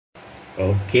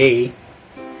Okay,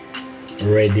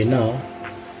 ready na.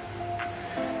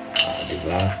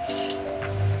 Diba?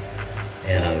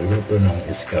 Ayan, luto ng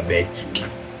escabetche.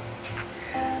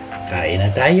 Kain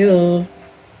na tayo.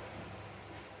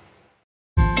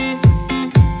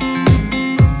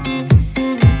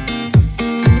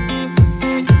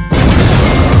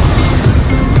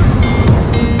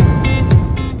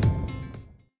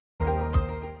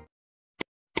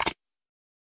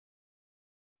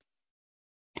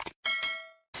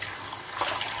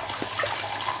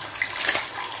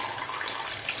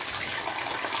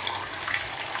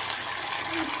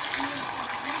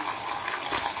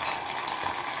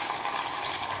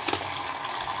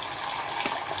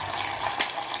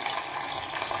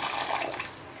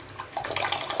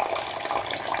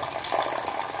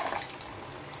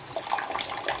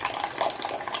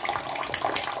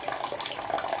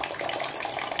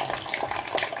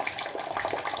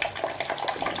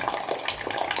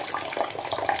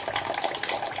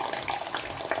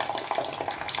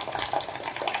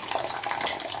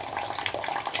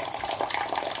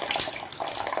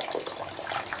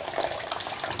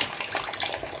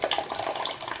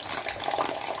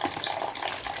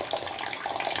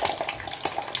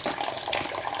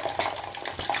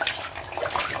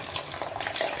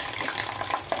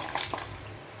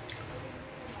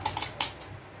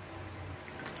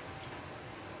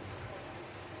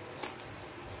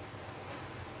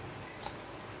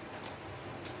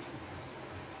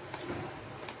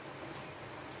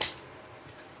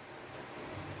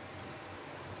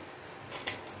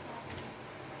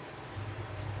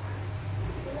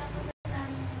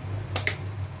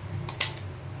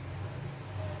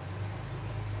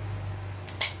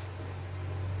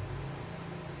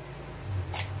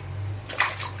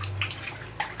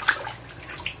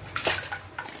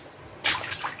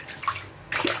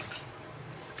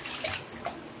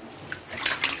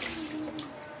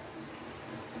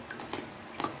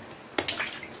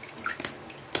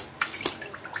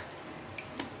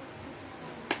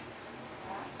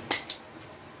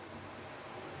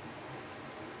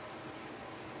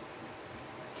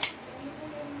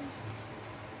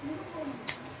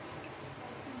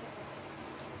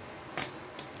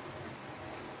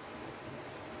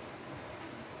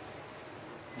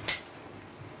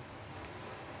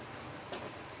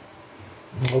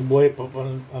 Nakabuhay pa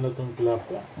ano itong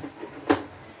tilapia.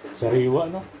 Sariwa,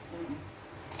 no?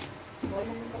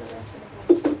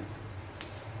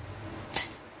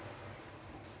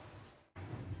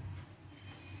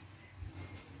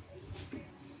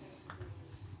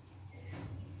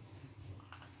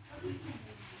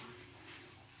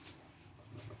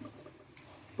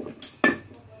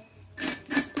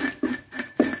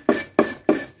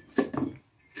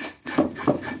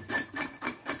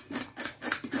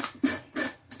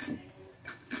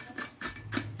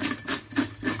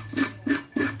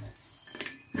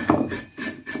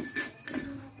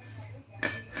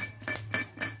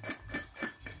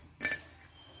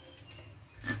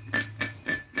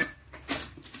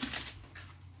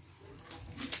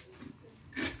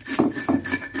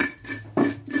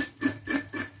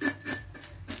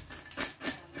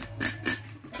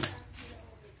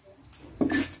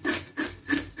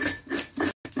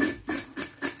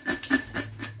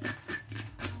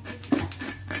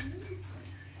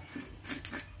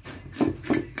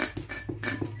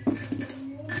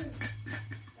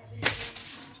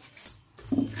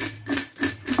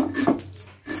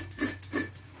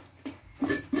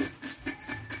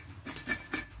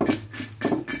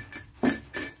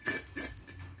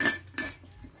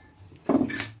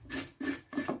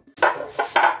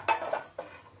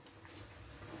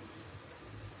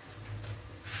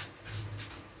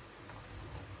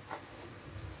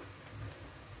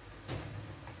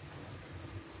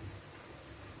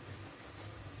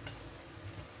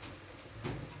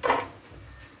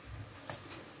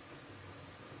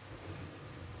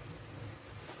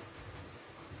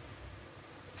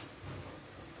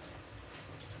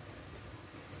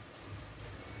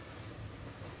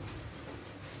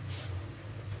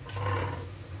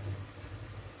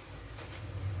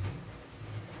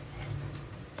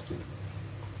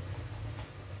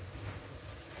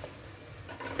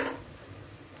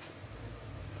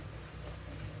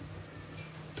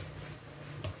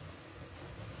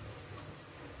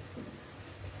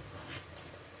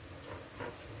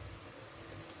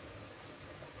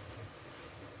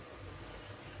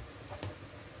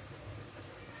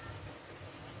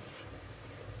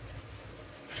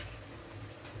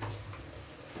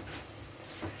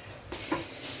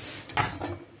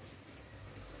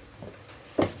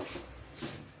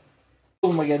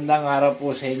 Magandang araw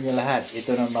po sa inyo lahat.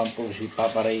 Ito naman po si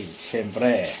Papa Ray.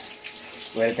 Siyempre,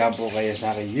 welcome po kayo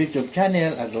sa aking YouTube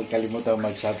channel at huwag kalimutan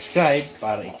mag-subscribe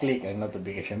para i-click ang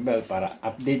notification bell para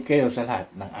update kayo sa lahat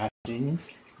ng aking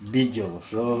video.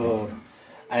 So,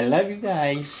 I love you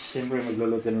guys. Siyempre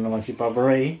magluluto na naman si Papa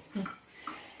Ray.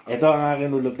 Ito ang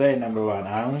aking lulutuin. Number 1,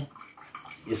 ang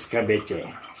Escabetche.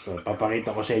 So,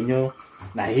 papakita ko sa inyo.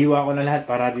 Nahiwa ko na lahat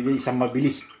para dito isang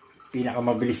mabilis.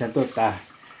 Pinakamabilis na to.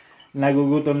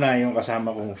 Nagugutom na yung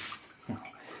kasama ko.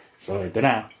 So, ito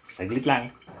na. Saglit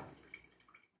lang.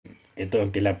 Ito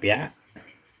ang tilapia.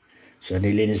 So,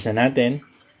 nilinis na natin.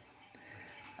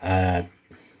 At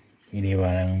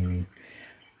iniwan ng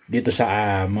dito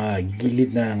sa mga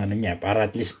gilid na ano niya. Para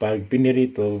at least pag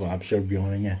pinirito, ma-absorb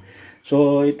yung ano niya.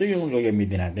 So, ito yung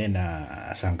gagamitin natin na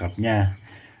sangkap niya.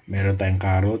 Meron tayong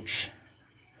carrots,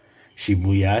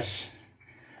 sibuyas,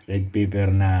 red pepper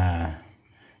na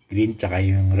green, tsaka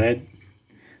yung red.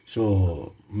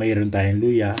 So, mayroon tayong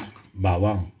luya,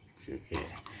 bawang. Okay.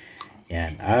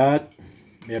 Yan. At,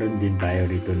 meron din tayo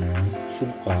dito ng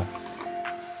suka,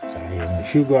 tsaka yung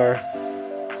sugar,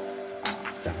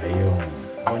 tsaka yung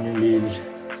onion leaves.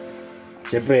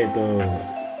 Siyempre, ito,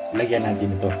 lagyan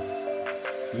natin ito.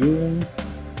 Yung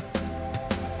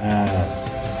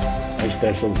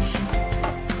oyster sauce.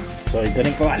 So, ito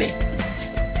rin kawali.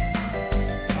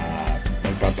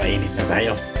 Magpapainit na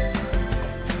tayo.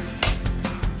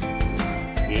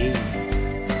 Okay.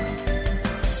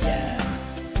 Yan.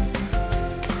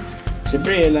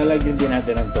 Siyempre, lalagyan din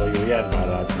natin ng toyo yan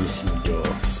para at least medyo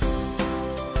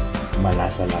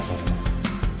malasa-lasa naman.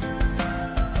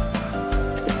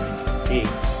 Okay.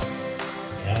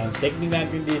 Yan. Technique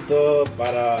natin dito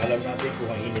para alam natin kung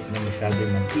ang init ng masyado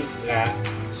ng mantika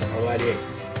sa kawali.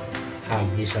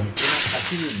 Hagis ang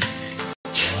pinakasin.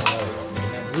 Wow.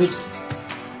 Good.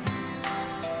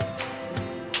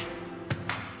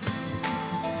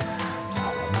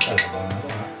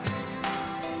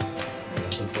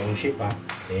 Shape ha.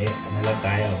 Ano lang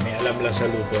tayo. May alam lang sa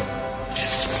luto.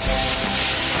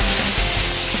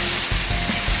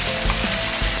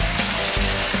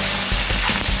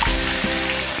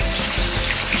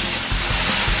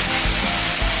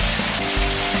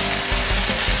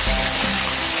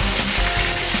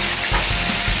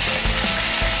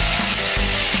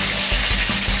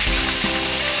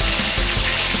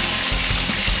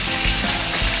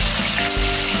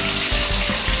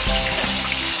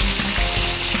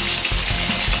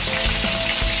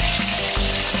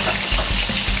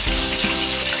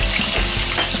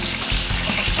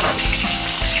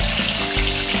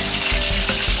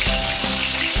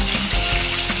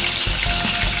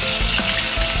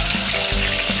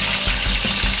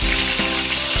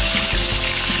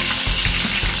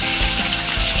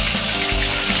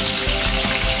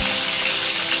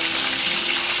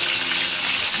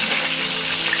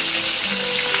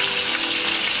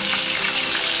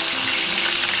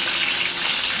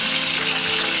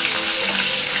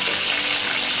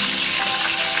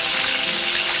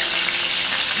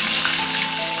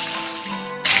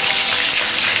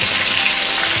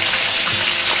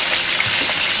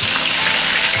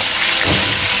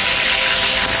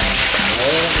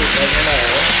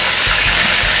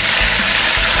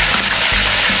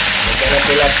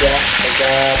 Tilapia,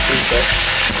 pagka-pito.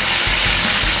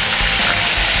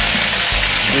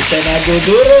 Hindi siya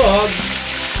nagudurog.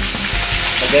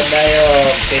 Maganda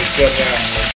yung texture ng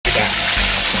mantika.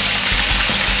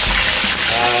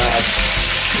 At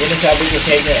yun ang sabi ko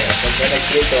sa inyo eh. Pagka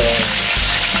nagprito,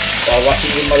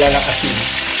 pawasin mo lang ang asin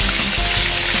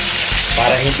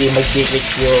para hindi magdikit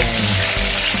yung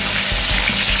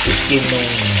skin ng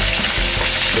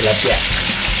tilapia.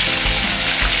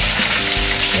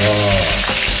 Oh,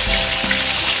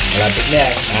 malapit na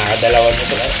yan.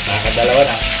 Nakakadalawa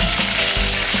na.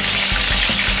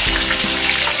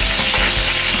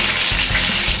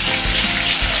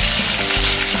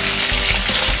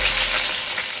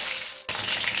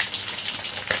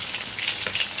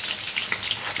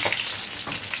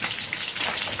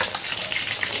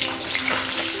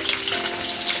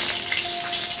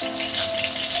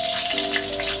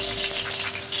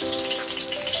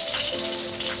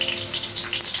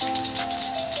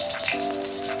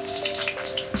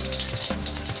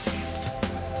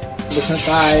 Tapos na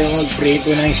tayo mag-prito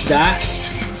ng isda.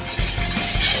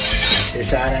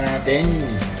 Isasana natin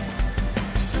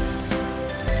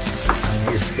ang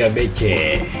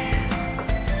escabetche.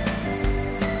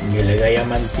 Nilagay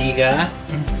ang mantika.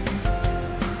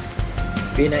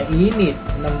 Pinainit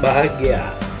ng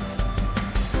bahagya.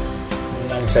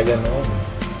 Nang sa ganon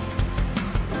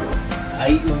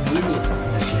ay uminit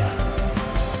na siya.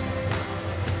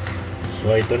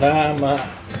 So ito na mga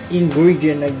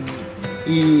ingredient na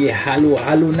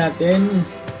ihalo-halo natin.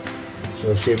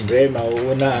 So, siyempre,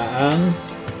 mauuna ang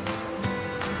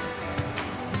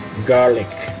garlic.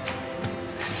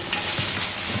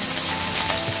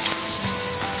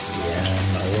 Yan,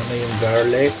 mauuna yung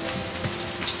garlic.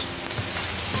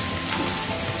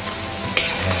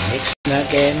 Yan, mix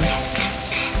natin.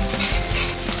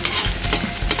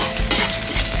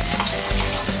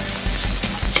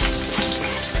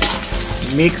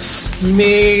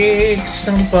 Mix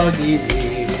ang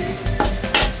pag-ibig.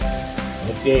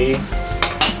 Okay.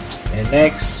 And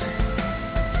next,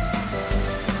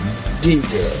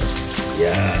 ginger.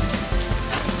 Yan.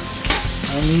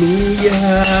 Ang luya.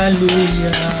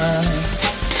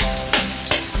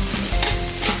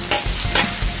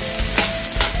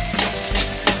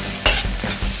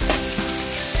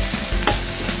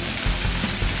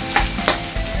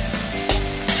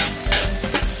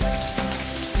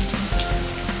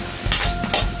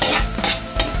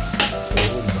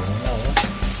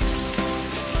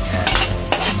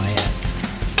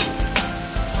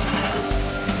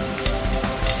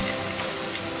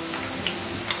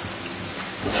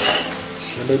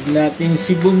 Sunod natin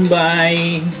si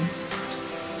Bombay.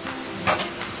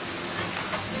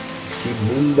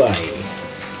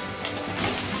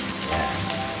 Yan.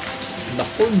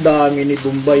 Naku, dami ni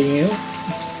Bombay ngayon.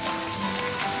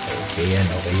 Okay yan.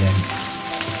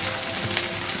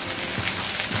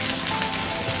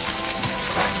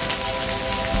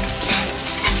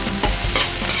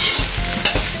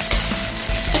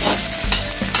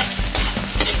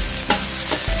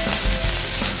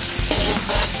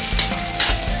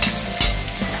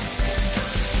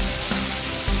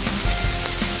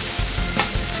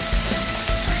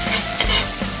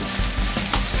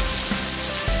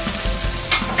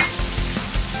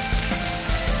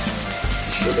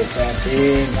 Sunod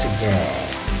natin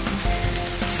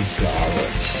si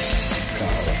carrots.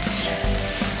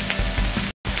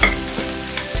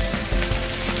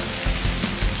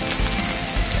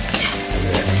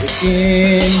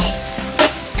 Ayan.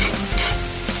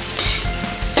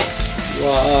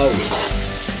 Wow.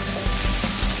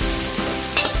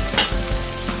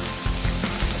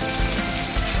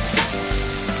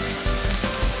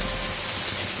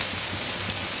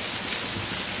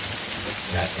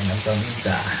 Natin ang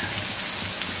paminta.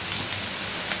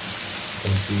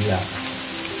 Kunti lang.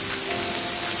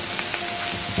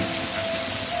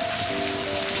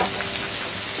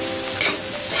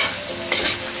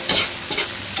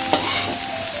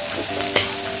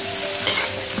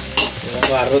 Yung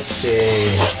carrots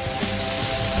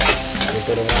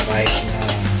ito rin kahit na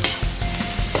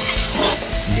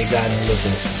hindi ganong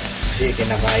luto. Kasi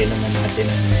kinakain naman natin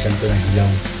ng isang ito ng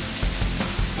hilaw.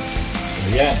 So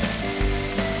yan.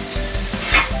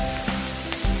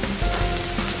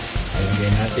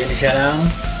 Lagyan natin siya ng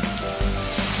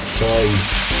soy.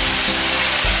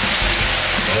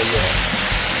 Oil.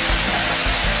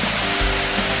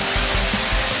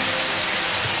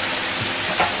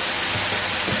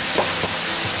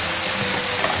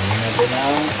 Lagyan natin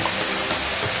ng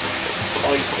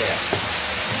oyster.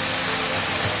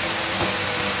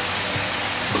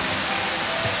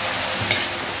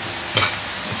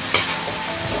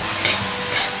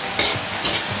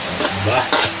 Diba?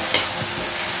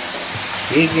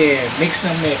 Sige, mix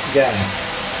na mix dyan.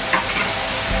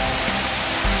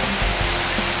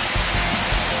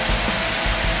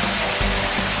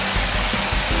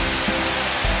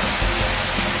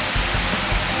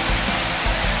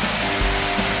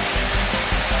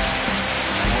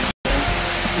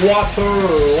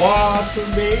 Water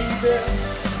baby.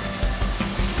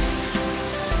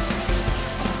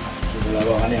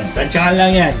 Dalawa ka na yan. Tansyahan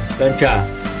lang yan. Tansya.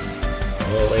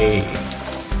 Okay.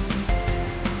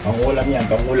 Pangulam yan,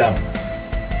 pangulam.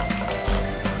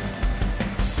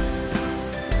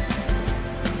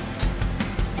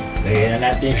 Lagyan na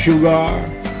natin sugar.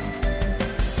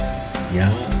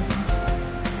 Yan.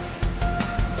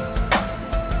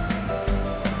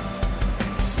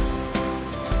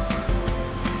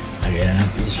 Lagyan na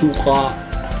natin suka.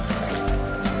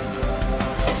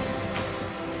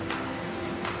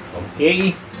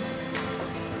 Okay.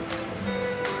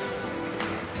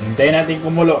 Hintayin natin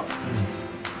kumulo.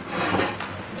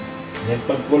 Yan,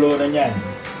 pagkulo na yan.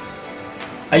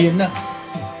 Ayun na.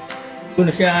 Ito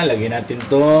na siya. Lagyan natin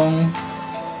itong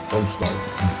cornstarch.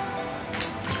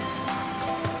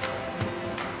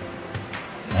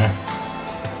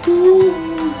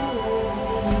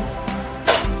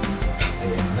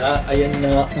 Ayan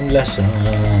na ang lasa.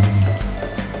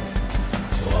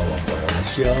 Wawang para na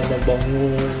siya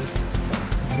mabango.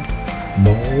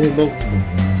 Bango.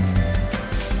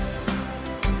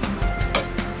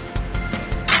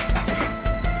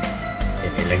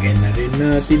 Ilagay na rin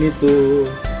natin ito.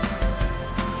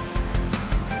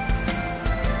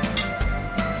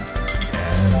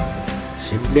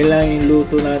 Simple lang yung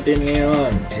luto natin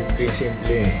ngayon.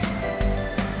 Simple.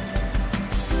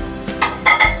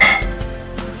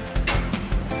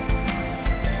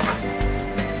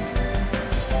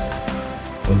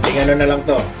 Kunting ano na lang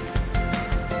to.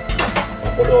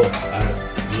 Pakulo at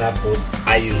lapot.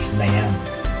 Ayos na yan.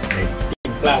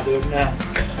 Timplado na.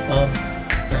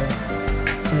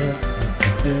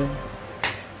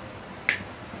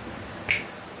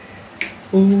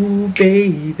 Oh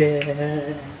baby,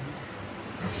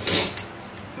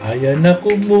 ayan na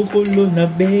kumukulo na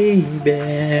baby.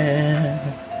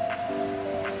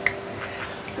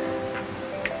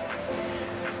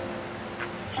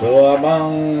 So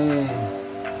habang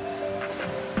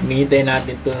hinihintay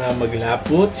natin ito na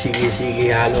maglapot,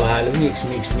 sige halo mix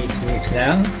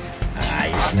lang.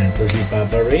 Ayos na ito si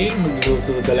Papa Ray,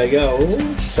 magluto talaga. Oh,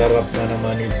 sarap na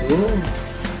naman ito.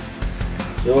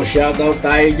 So, shoutout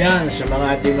tayo dyan sa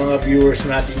mga ating mga viewers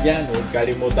natin dyan. Huwag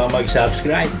kalimutang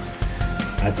mag-subscribe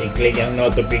at i-click ang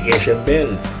notification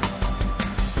bell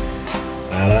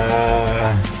para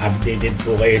updated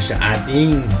po kayo sa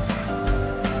ating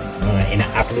mga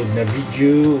ina-upload na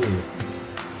video.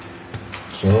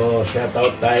 So,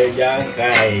 shoutout tayo dyan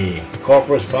kay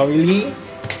Corpus Family,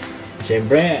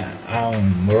 siyempre ang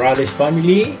Morales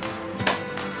Family,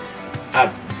 at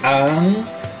ang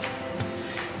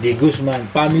The Guzman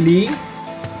Family,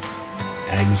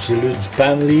 ang Suluds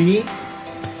Family,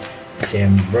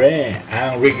 siyempre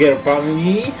ang Rigger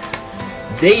Family,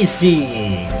 Daisy,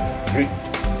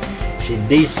 si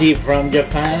Daisy from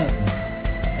Japan,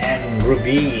 and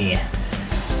Ruby,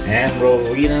 and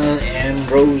Rowena and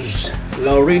Rose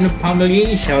Laurino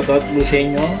Family. Shoutout po sa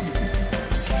inyo.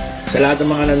 Sa lahat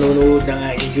ng mga nanonood ng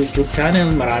aking YouTube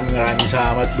channel, maraming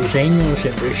salamat po sa inyo.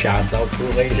 Siyempre, shoutout po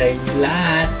kayo sa inyo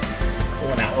lahat.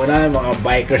 Una, mga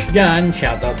bikers dyan,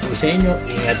 shoutout po sa inyo.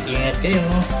 Ingat kayo.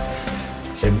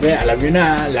 Siyempre, alam nyo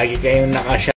na, lagi kayong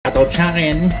naka-shoutout sa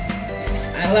akin.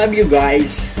 I love you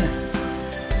guys.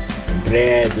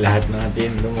 Siyempre, lahat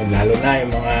natin, lalo na yung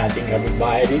mga ating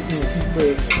kapitbahay dito.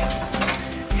 Siyempre,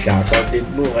 shoutout din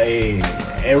po kay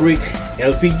Eric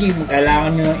LPG. Kung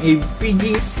kailangan nyo ng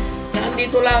LPG,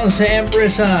 nandito lang sa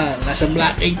Empress, nasa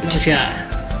Black 8 lang siya.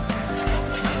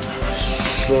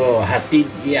 So,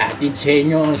 hatid sa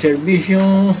inyo ang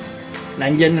serbisyo.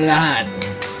 Nandyan na lahat.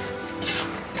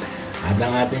 At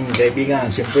ang ating kaibigan,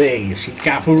 siyempre, si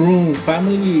Kapurung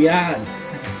Family, yan.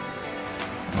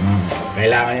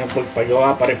 Kailangan yung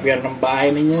pagpagawa, pa-repair ng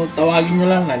bahay ninyo, tawagin nyo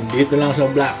lang. Nandito lang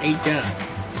sa Black 8 yan.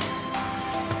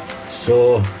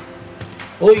 So,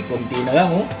 uy, kunti na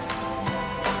lang, oh.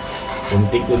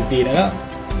 Kunti na lang.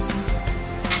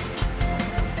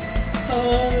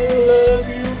 I love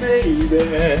you, baby.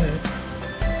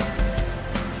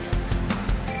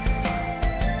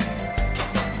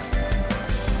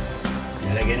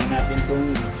 Nalagyan na natin itong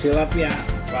tilapia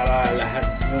para lahat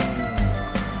ng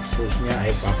sauce niya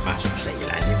ay papasok sa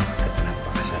ilalim at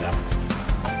napakasarap.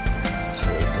 So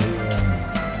ito yung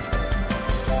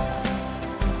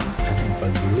ating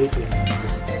pagluluto ng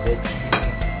Escabetche.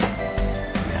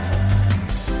 Yan.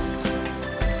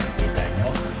 Kita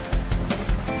nyo?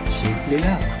 Simple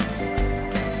lang.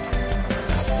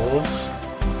 Tapos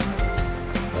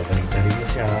babalik na rin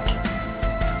siya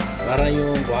para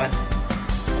yung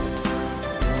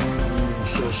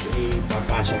sauce ay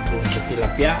papasok dun sa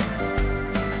tilapia.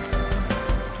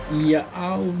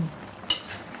 Iyaaw.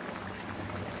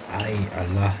 Ay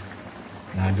Allah,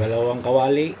 nagalaw ang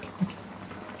kawali.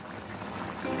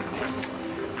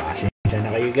 Pasensya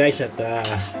na kayo guys at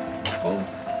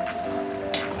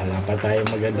wala pa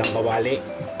tayong magandang kawali.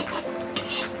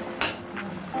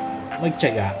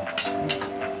 Magtiyaga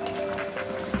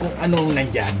kung anong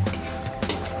nandyan.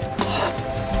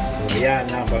 So yan,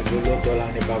 pagluluto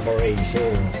lang ni Papa Ray. So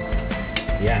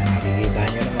yan, nakikita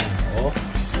nyo naman.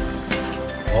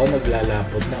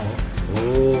 Naglalapot na,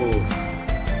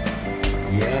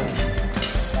 yan.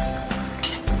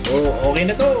 Okay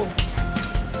na to.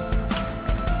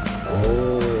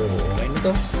 Okay na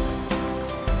to.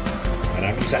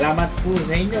 Maraming salamat po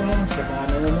sa inyo sa mga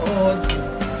nanonood.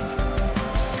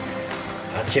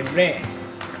 At siyempre,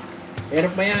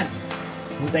 meron pa yan.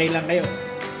 Hintay lang kayo.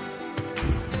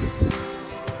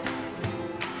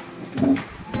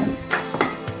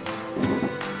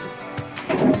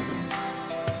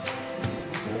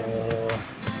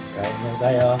 Kain na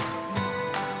tayo.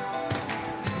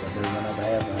 Basal na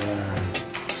tayo para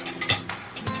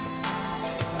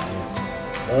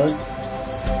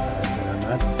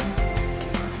salamat.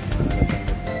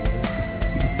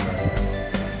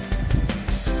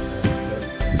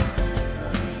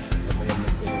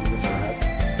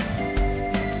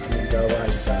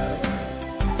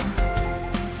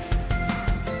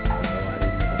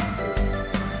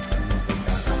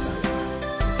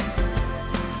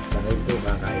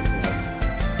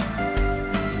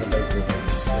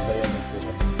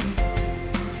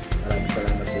 Maraming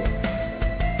salamat po.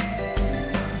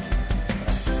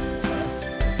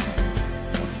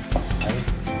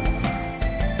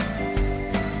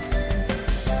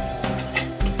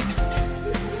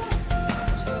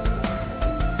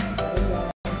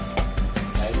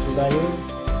 Kahit po tayo.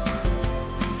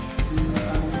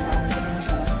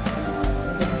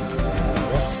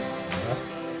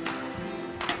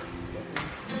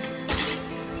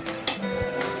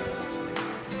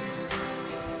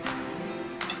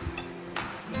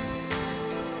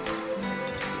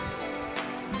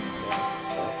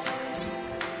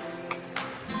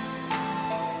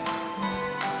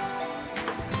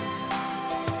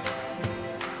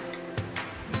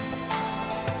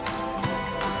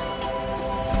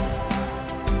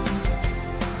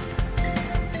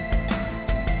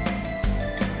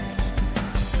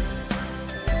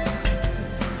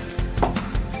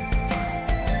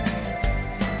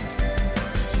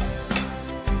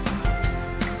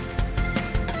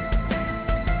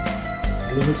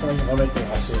 Linis naman yung kamay ko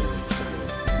kasi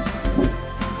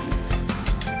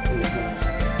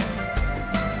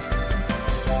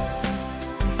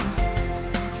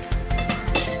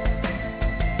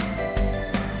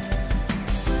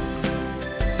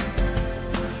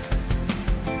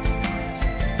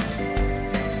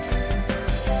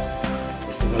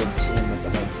gusto ko lang kasi yung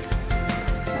matamay.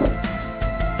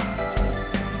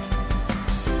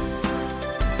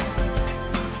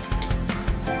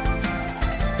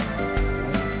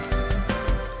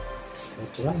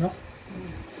 Wala, no?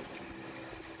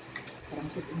 Parang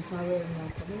sweet and sour ang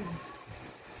nasa mo.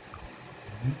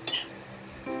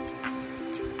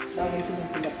 Dahil ito ng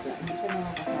tilapia, hindi siya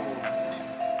nakakasawa.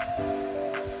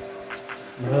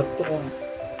 Mahirap to kung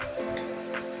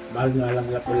mahal nga lang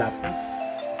lapu-lapu.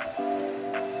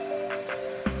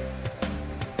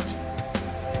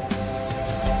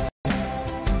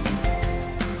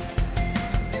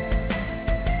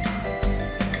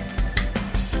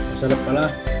 Masarap pala.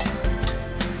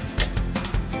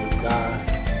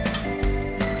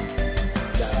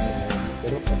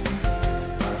 Pero parang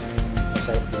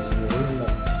masarap din siguro yun.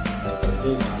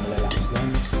 Okay, mga malalakas lang.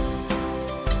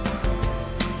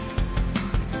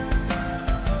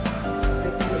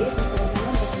 Kahit maliit, masarap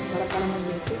naman. Masarap pa naman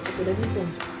dito. Katulad dito.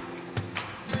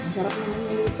 Masarap naman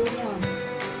yung luto niya.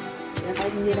 Kaya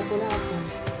kahit hindi na pula ako,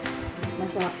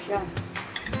 masarap siya.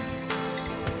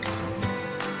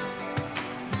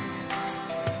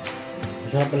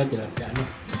 Masarap pala tilapia, ano?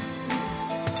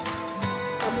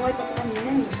 Kamuhay pa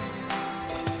kanina eh.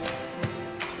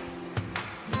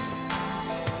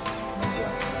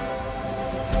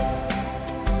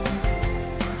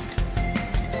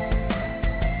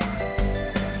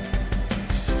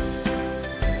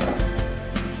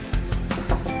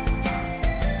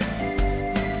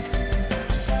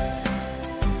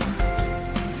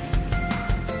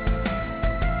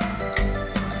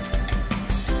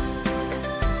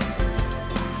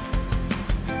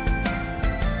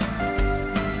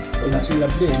 Wala sila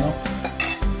din, no?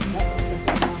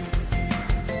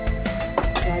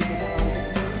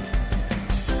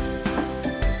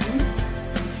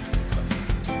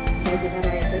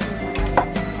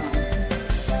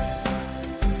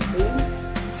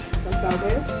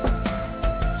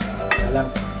 Alam.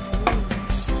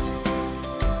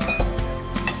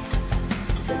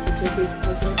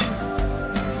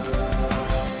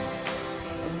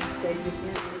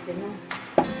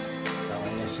 Sama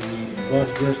niya si Boss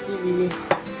Josh TV.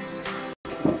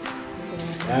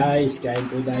 Guys, kain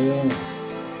po tayo.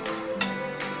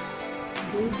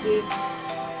 Junki,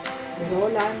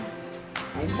 Roland,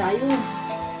 kain tayo.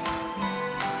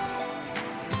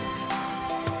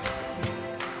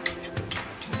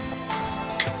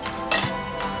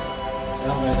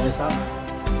 Alam mo tayo Sam.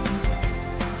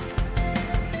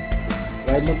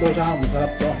 Try mo to Sam,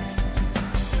 masarap to.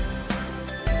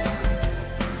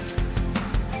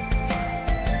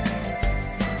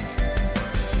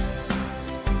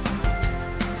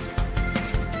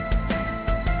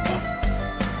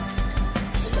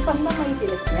 Pag na may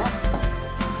tilapia.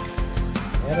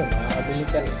 Meron, makakabili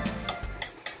ka rin.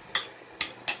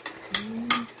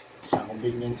 Sa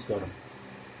convenience store.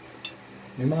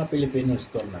 May mga Filipino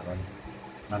store na ron.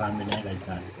 Marami na yung kahit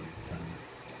saan.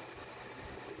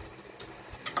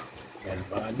 Meron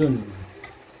pa nga dun.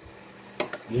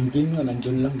 Yung nga,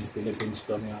 nandun lang. Philippine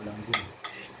store nga lang dun.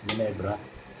 Ginebra.